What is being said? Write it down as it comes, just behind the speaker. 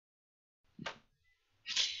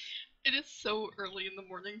It is so early in the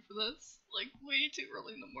morning for this. Like, way too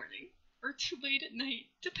early in the morning. Or too late at night,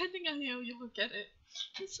 depending on how you look at it.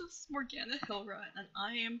 This is Morgana Hilra, and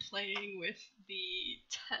I am playing with the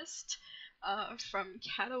test from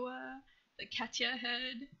Catwa, the Catya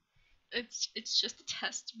head. It's just a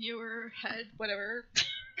test viewer head, whatever.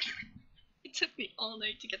 It took me all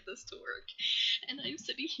night to get this to work, and I'm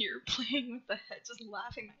sitting here playing with the head, just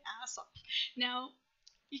laughing my ass off. Now,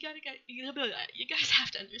 you guys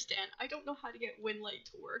have to understand, I don't know how to get Winlight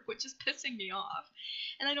to work, which is pissing me off.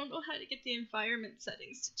 And I don't know how to get the environment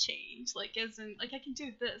settings to change. Like, as in, like, I can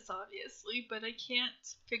do this, obviously, but I can't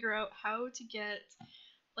figure out how to get,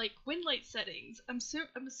 like, Winlight settings. I'm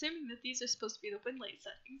assuming that these are supposed to be the Winlight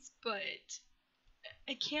settings, but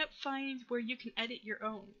I can't find where you can edit your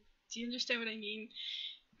own. Do you understand what I mean?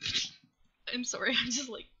 I'm sorry, I'm just,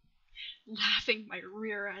 like, laughing my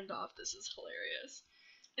rear end off. This is hilarious.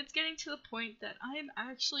 It's getting to the point that I'm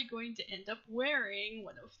actually going to end up wearing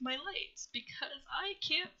one of my lights because I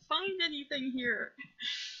can't find anything here.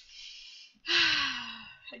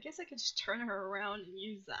 I guess I could just turn her around and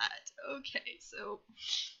use that. Okay, so...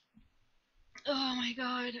 Oh my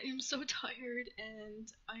god, I am so tired and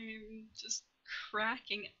I'm just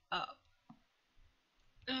cracking up.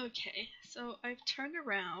 Okay, so I've turned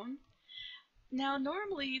around. Now,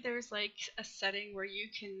 normally there's like a setting where you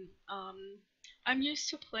can, I'm used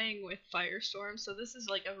to playing with Firestorm, so this is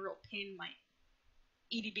like a real pain in my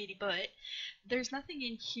itty bitty butt. There's nothing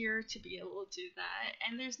in here to be able to do that,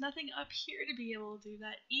 and there's nothing up here to be able to do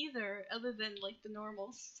that either, other than like the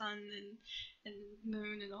normal sun and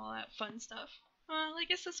moon and all that fun stuff. Well, I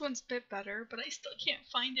guess this one's a bit better, but I still can't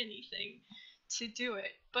find anything to do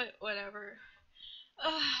it, but whatever.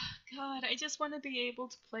 Oh god, I just want to be able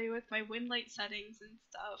to play with my Winlight settings and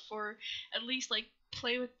stuff, or at least like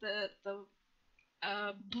play with the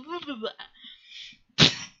blah, blah, blah. You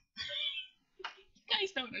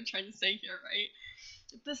guys know what I'm trying to say here, right?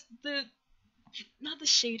 The not the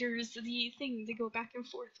shaders, the thing to go back and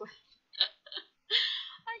forth with.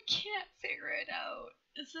 I can't figure it out.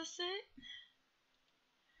 Is this it?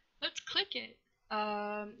 Let's click it.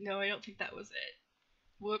 No, I don't think that was it.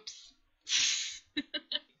 Whoops. I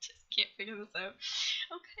just can't figure this out.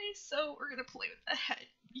 Okay, so we're gonna play with the head.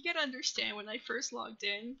 You gotta understand, when I first logged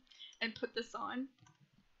in and put this on,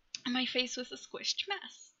 my face was a squished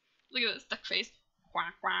mess. Look at this duck face.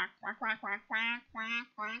 Quack, quack, quack, quack, quack, quack, quack,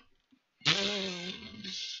 quack.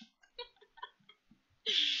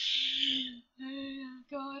 Oh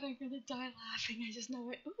god, I'm gonna die laughing. I just know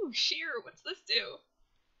it. Ooh, sheer, what's this do?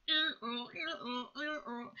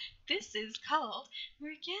 This is called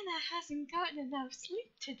Morgana hasn't gotten enough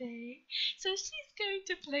sleep today, so she's going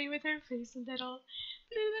to play with her face a little.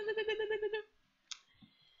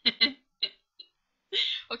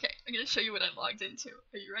 Okay, I'm gonna show you what I logged into.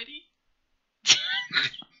 Are you ready?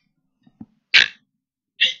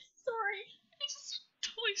 Sorry, I just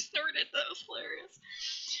totally snorted. That was hilarious.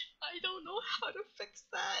 I don't know how to fix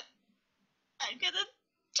that. I'm gonna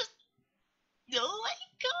just... Oh my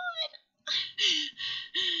god!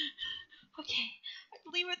 Okay, I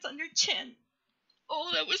believe it's under chin.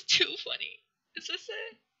 Oh, that was too funny. Is this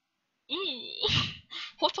it? Ooh,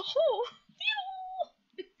 what's a hole?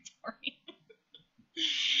 Sorry.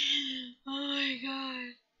 Oh my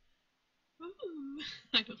god. Ooh,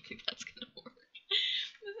 I don't think that's gonna work.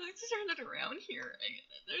 Let's turn it around here.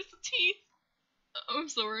 There's the teeth. I'm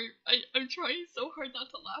sorry. I'm trying so hard not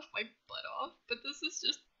to laugh my butt off, but this is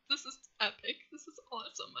epic. This is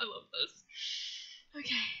awesome. I love this.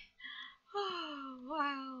 Okay. Oh,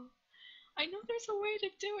 wow. I know there's a way to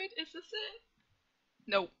do it. Is this it?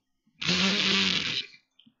 Nope.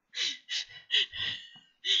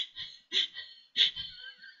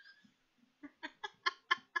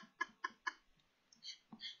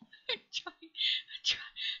 I'm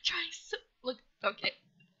trying so... Look, okay.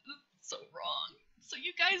 This is so wrong. So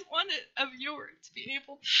you guys wanted a viewer to be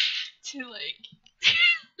able to, like,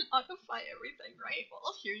 modify everything, right?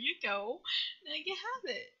 Well, here you go. Now you have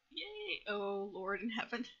it. Yay. Oh, Lord in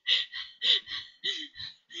heaven.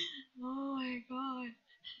 Oh my god.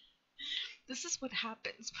 This is what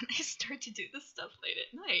happens when I start to do this stuff late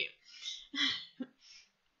at night.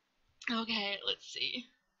 Okay, let's see.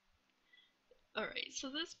 Alright, so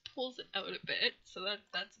this pulls it out a bit, so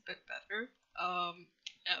that's a bit better.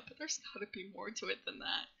 Yeah, but there's gotta be more to it than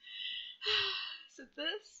that. Is it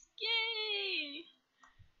this? Yay!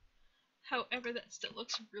 However, that still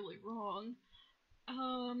looks really wrong.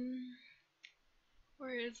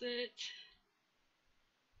 Where is it?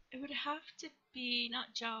 It would have to be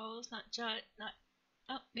not jowls, not jut, not...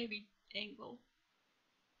 Oh, maybe angle.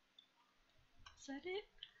 Is that it?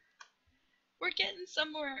 We're getting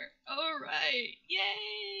somewhere. Alright.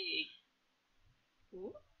 Yay!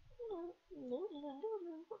 You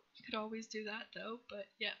could always do that though, but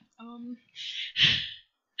yeah. I'm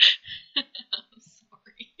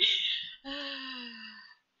sorry.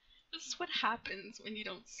 This is what happens when you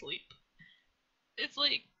don't sleep. It's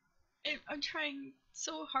like I'm trying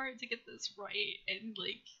so hard to get this right and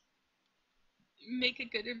like make a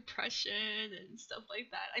good impression and stuff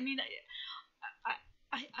like that. I mean,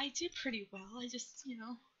 I do pretty well. I just,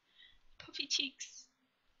 puffy cheeks.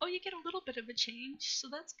 Oh, you get a little bit of a change, so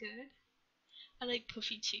that's good. I like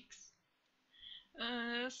puffy cheeks.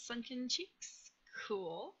 Sunken cheeks.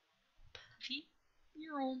 Cool. Puffy.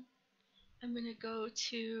 I'm gonna go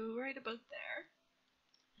to right about there.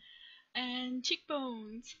 And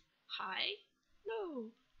cheekbones. High,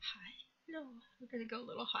 low, high, low. We're gonna go a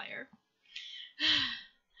little higher.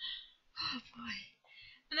 Oh boy.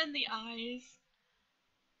 And then the eyes.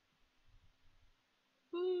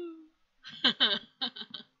 Woo.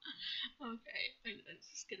 Okay, I'm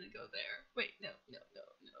just gonna go there. Wait, no.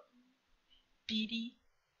 Beady,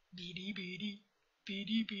 beady, beady,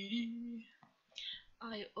 beady, beady.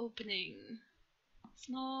 Eye opening.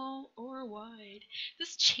 Small or wide.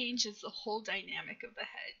 This changes the whole dynamic of the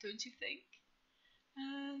head, don't you think?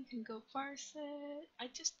 Can go far set. I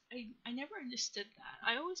never understood that.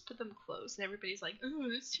 I always put them close, and everybody's like, "Oh,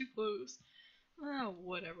 it's too close." Oh,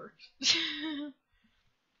 whatever.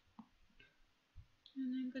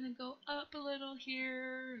 And I'm gonna go up a little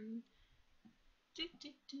here, and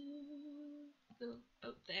go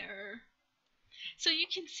out there. So you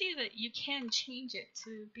can see that you can change it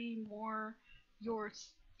to be more your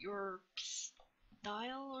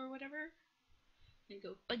style or whatever. And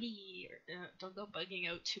go buggy, or don't go bugging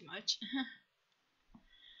out too much.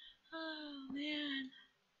 Oh man.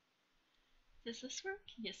 Does this work?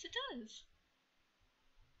 Yes, it does.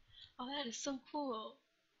 Oh, that is so cool.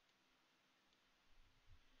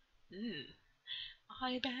 Ooh.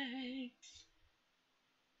 Eye bags.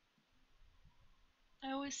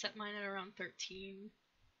 I always set mine at around 13.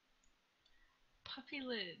 Puffy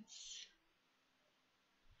lids.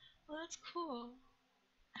 Well, that's cool.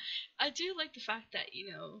 I do like the fact that,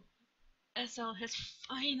 SL has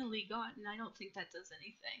finally gotten, I don't think that does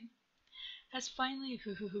anything, has finally,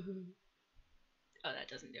 oh, that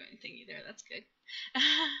doesn't do anything either, that's good.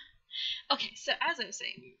 Okay, so as I was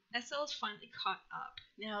saying, SL has finally caught up.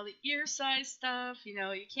 Now, the ear size stuff, you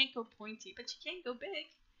can't go pointy, but you can go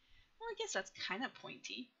big. Well, I guess that's kind of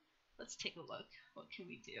pointy. Let's take a look. What can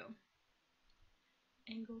we do?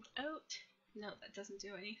 Angled out. No, that doesn't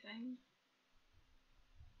do anything.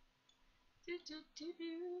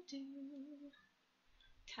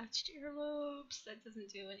 Attached earlobes. That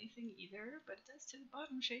doesn't do anything either, but it does to the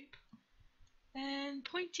bottom shape. And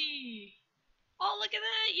pointy. Oh, look at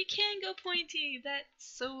that! You can go pointy! That's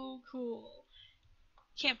so cool.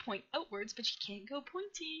 You can't point outwards, but you can go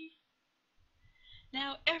pointy.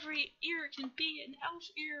 Now every ear can be an elf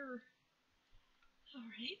ear.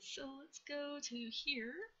 Alright, so let's go to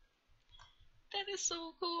here. That is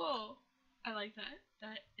so cool. I like that.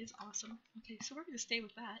 That is awesome. Okay, so we're going to stay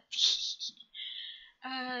with that.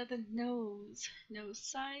 The nose. Nose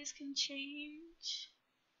size can change.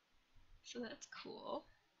 So that's cool.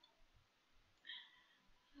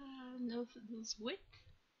 Nose width.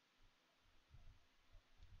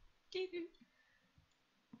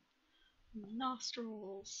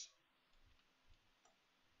 Nostrils.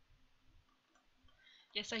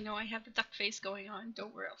 Yes, I know I have the duck face going on.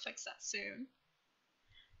 Don't worry, I'll fix that soon.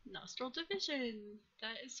 Nostril division.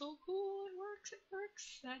 That is so cool. It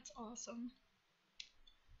works. That's awesome.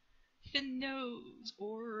 Thin nose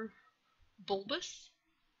or bulbous.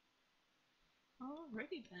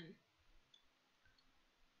 Alrighty then.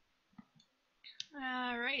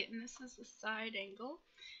 Alright, and this is the side angle.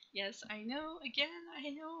 Yes, I know. Again, I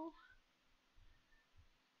know.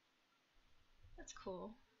 That's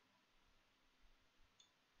cool.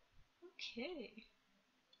 Okay.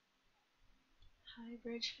 High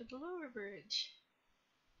bridge for the lower bridge.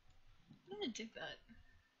 I'm gonna dig that.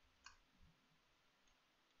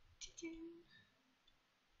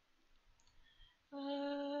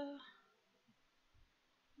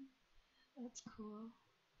 That's cool.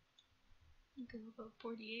 Go about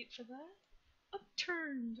 48 for that.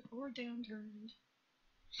 Upturned or downturned.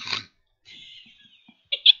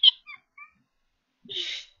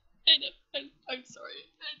 I know. I'm sorry.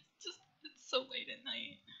 It's so late at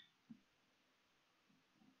night.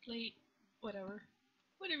 Late, whatever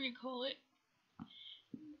you call it.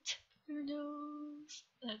 Tip your nose.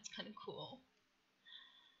 That's kind of cool.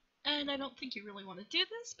 And I don't think you really want to do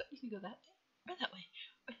this, but you can go that way, or that way,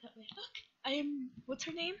 or that way. Look, what's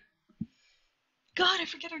her name? God, I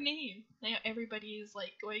forget her name. Now everybody is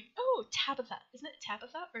like going, oh, Tabitha. Isn't it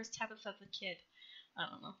Tabitha? Or is Tabitha the kid? I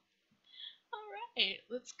don't know. Alright,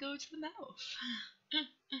 let's go to the mouth.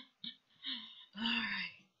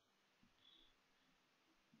 Alright.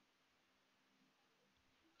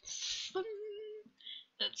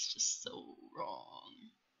 That's just so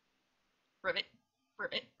wrong. Ribbit,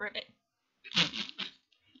 ribbit, ribbit.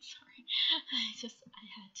 Sorry. I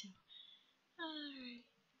had to. Alright.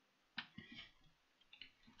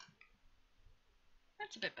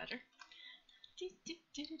 That's a bit better.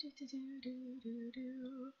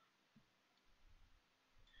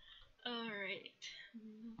 Alright.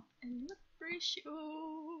 And lip ratio.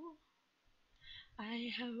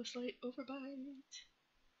 I have a slight overbite.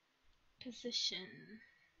 Position.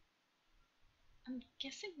 I'm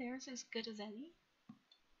guessing theirs is as good as any.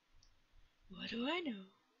 What do I know?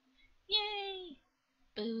 Yay!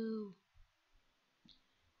 Boo.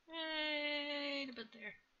 Right about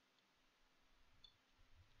there.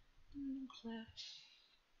 Clef.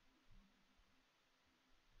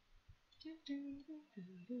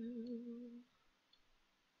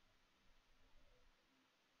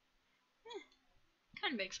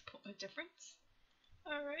 Kind of makes a difference.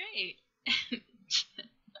 Alright.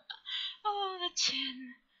 Oh, the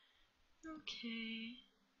chin. Okay.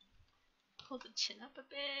 Pull the chin up a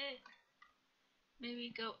bit.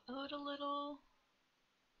 Maybe go out a little.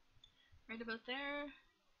 Right about there.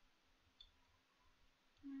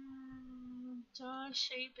 Jaw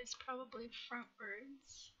shape is probably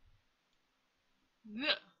frontwards.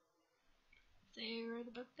 Yeah. Stay right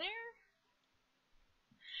about there.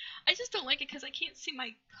 I just don't like it because I can't see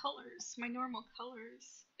my colors, my normal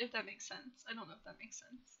colors, if that makes sense. I don't know if that makes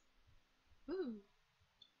sense. Ooh.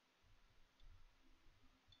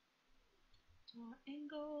 Jaw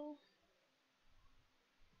angle.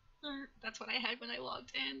 That's what I had when I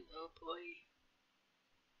logged in. Oh boy.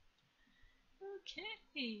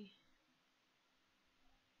 Okay.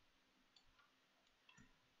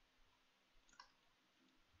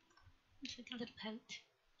 Looks like a little pout.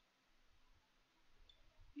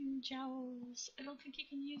 Jowls. I don't think you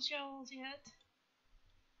can use jowls yet.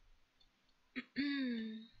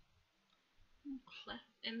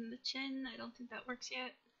 Cleft in the chin. I don't think that works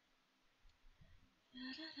yet.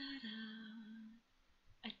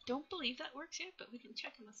 I don't believe that works yet, but we can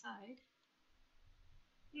check on the side.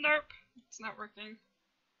 Nope, it's not working.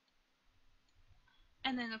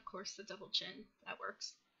 And then, of course, the double chin. That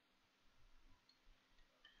works.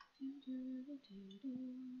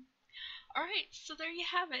 Alright, so there you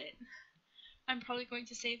have it. I'm probably going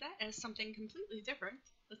to save that as something completely different.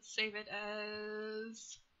 Let's save it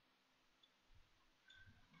as...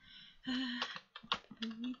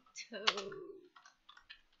 Bento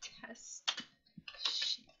test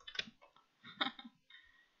sheet.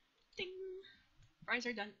 Ding! Fries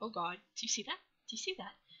are done. Oh god, do you see that? Do you see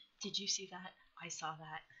that? Did you see that? I saw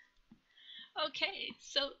that. Okay,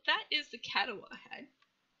 so that is the Catwa head.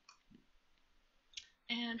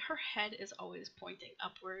 And her head is always pointing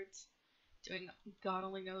upwards, doing God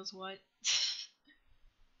only knows what.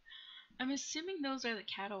 I'm assuming those are the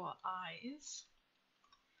Catwa eyes.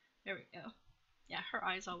 There we go. Yeah, her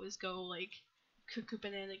eyes always go like cuckoo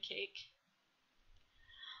banana cake.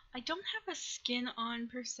 I don't have a skin on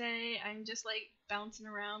per se, I'm just like bouncing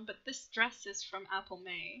around, but this dress is from Apple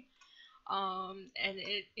May. And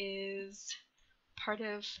it is part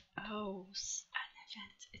of, an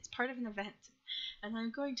event. It's part of an event, and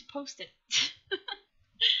I'm going to post it.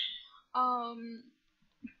 I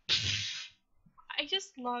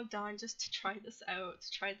just logged on just to try this out,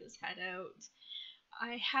 to try this head out.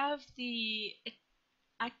 I have the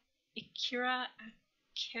Akira,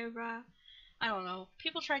 I don't know.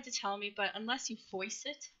 People tried to tell me, but unless you voice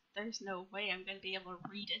it, there's no way I'm going to be able to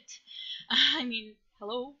read it. I mean,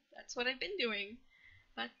 hello, that's what I've been doing.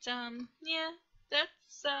 But, yeah,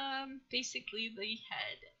 that's basically the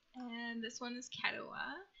head. And this one is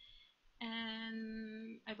Catwa.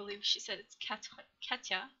 And I believe she said it's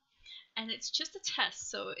Catya. And it's just a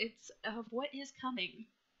test, so it's of what is coming.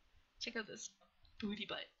 Check out this booty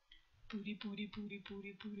butt. Booty, booty, booty,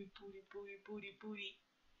 booty, booty, booty, booty, booty, booty.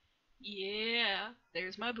 Yeah,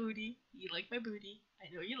 there's my booty. You like my booty. I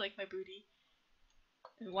know you like my booty.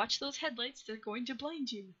 And watch those headlights, they're going to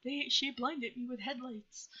blind you. She blinded me with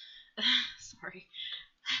headlights. Sorry.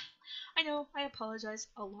 I know, I apologize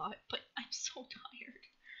a lot, but I'm so tired.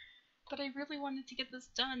 But I really wanted to get this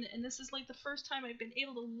done, and this is like the first time I've been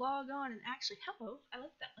able to log on and actually, hello, I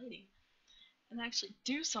like that lighting, and actually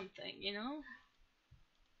do something, you know?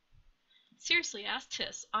 seriously, ask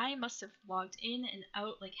Tiss. I must have logged in and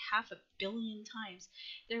out like 500 million times.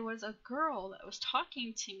 There was a girl that was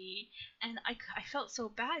talking to me, and I felt so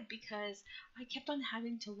bad because I kept on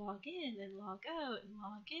having to log in and log out and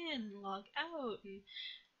log in and log out. And,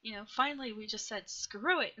 you know, finally we just said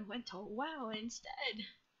screw it and went to WoW instead.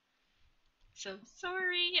 So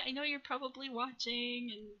sorry, I know you're probably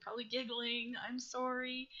watching and probably giggling. I'm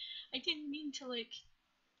sorry. I didn't mean to like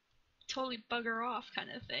totally bugger off kind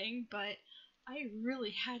of thing, but I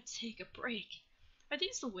really had to take a break. Are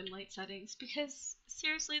these the win light settings? Because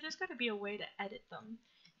seriously, there's got to be a way to edit them.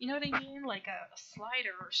 You know what I mean? Like a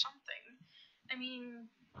slider or something. I mean,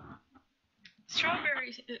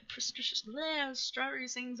 Strawberry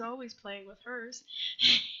Sing's always playing with hers.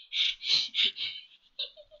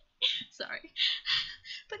 Sorry.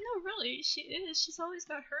 But no, really, she is. She's always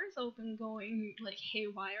got hers open going like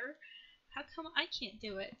haywire. How come I can't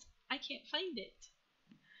do it? I can't find it.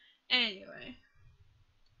 Anyway.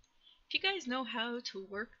 If you guys know how to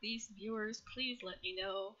work these viewers, please let me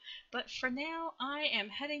know. But for now, I am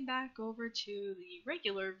heading back over to the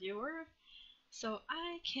regular viewer so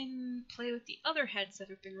I can play with the other heads that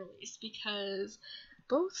have been released, because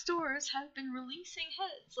both stores have been releasing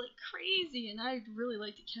heads like crazy, and I'd really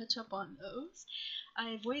like to catch up on those.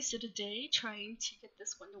 I've wasted a day trying to get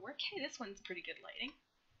this one to work. Hey, this one's pretty good lighting.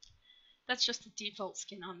 That's just the default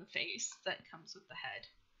skin on the face that comes with the head.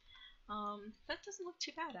 That doesn't look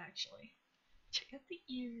too bad, actually. Check out the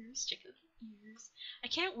ears, check out the ears. I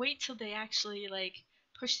can't wait till they actually, like,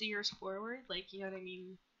 push the ears forward, like, you know what I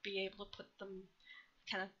mean, be able to put them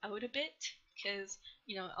kind of out a bit, because,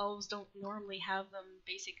 you know, elves don't normally have them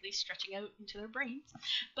basically stretching out into their brains.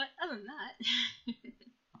 But other than that...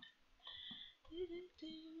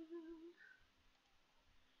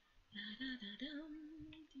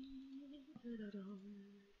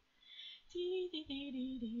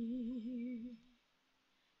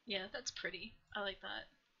 Yeah, that's pretty. I like that.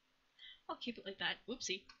 I'll keep it like that.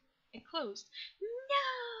 Whoopsie. It closed.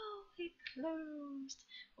 No! It closed.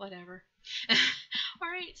 Whatever.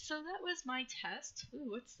 Alright, so that was my test. Ooh,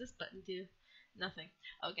 what's this button do? Nothing.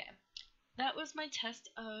 Okay. That was my test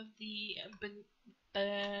of the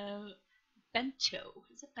Bento.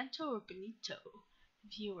 Is it Bento or Benito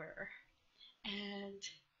viewer? And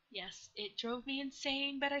yes, it drove me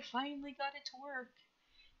insane, but I finally got it to work.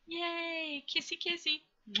 Yay! Kissy kissy!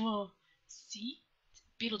 Whoa! See?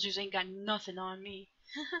 Beetlejuice ain't got nothing on me.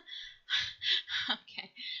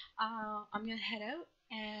 Okay. I'm gonna head out,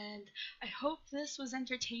 and I hope this was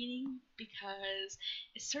entertaining, because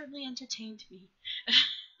it certainly entertained me.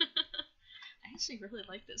 I actually really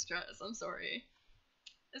like this dress, I'm sorry.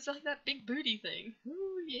 It's like that big booty thing.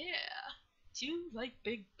 Ooh, yeah. Do you like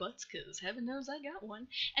big butts? Because heaven knows I got one.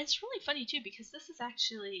 And it's really funny, too, because this is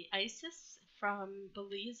actually Isis from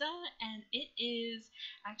Beliza, and it is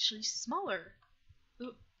actually smaller.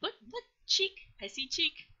 Ooh, look, cheek. I see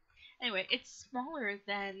cheek. Anyway, it's smaller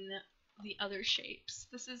than the other shapes.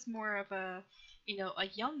 This is more of a, you know, a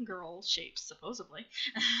young girl shape, supposedly.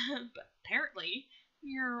 But apparently,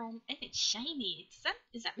 and it's shiny.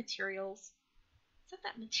 Is that materials? Is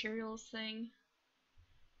that materials thing?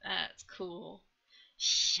 That's cool.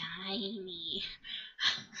 Shiny.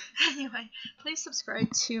 Anyway, please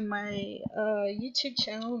subscribe to my YouTube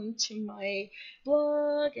channel and to my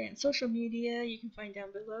blog and social media. You can find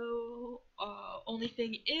down below. Only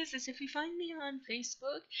thing is if you find me on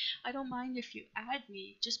Facebook, I don't mind if you add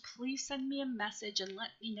me. Just please send me a message and let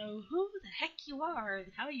me know who the heck you are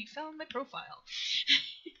and how you found my profile.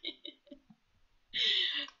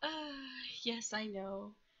 Yes, I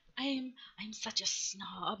know. I'm such a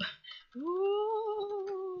snob.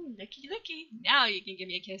 Ooh, looky. Now you can give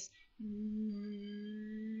me a kiss.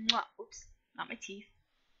 Mwah. Oops, not my teeth.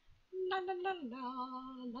 La la la la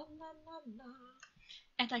la la la la.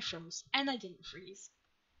 And I froze, and I didn't freeze.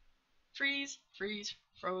 Freeze, froze,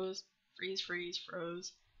 froze.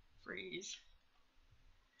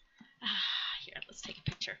 Here, let's take a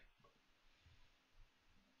picture.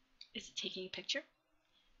 Is it taking a picture?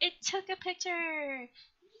 It took a picture!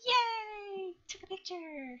 Yay! Took a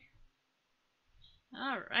picture!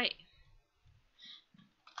 Alright.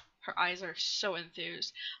 Her eyes are so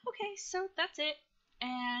enthused. Okay, so that's it.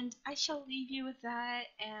 And I shall leave you with that.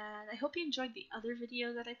 And I hope you enjoyed the other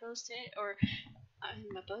video that I posted. Or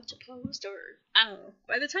I'm about to post. Or I don't know.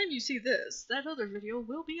 By the time you see this, that other video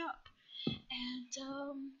will be up. And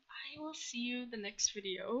I will see you the next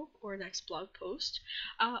video or next blog post.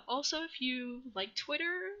 Also, if you like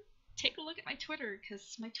Twitter, take a look at my Twitter,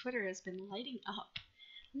 because my Twitter has been lighting up.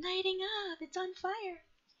 Lighting up! It's on fire!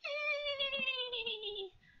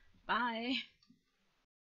 Yay! Bye!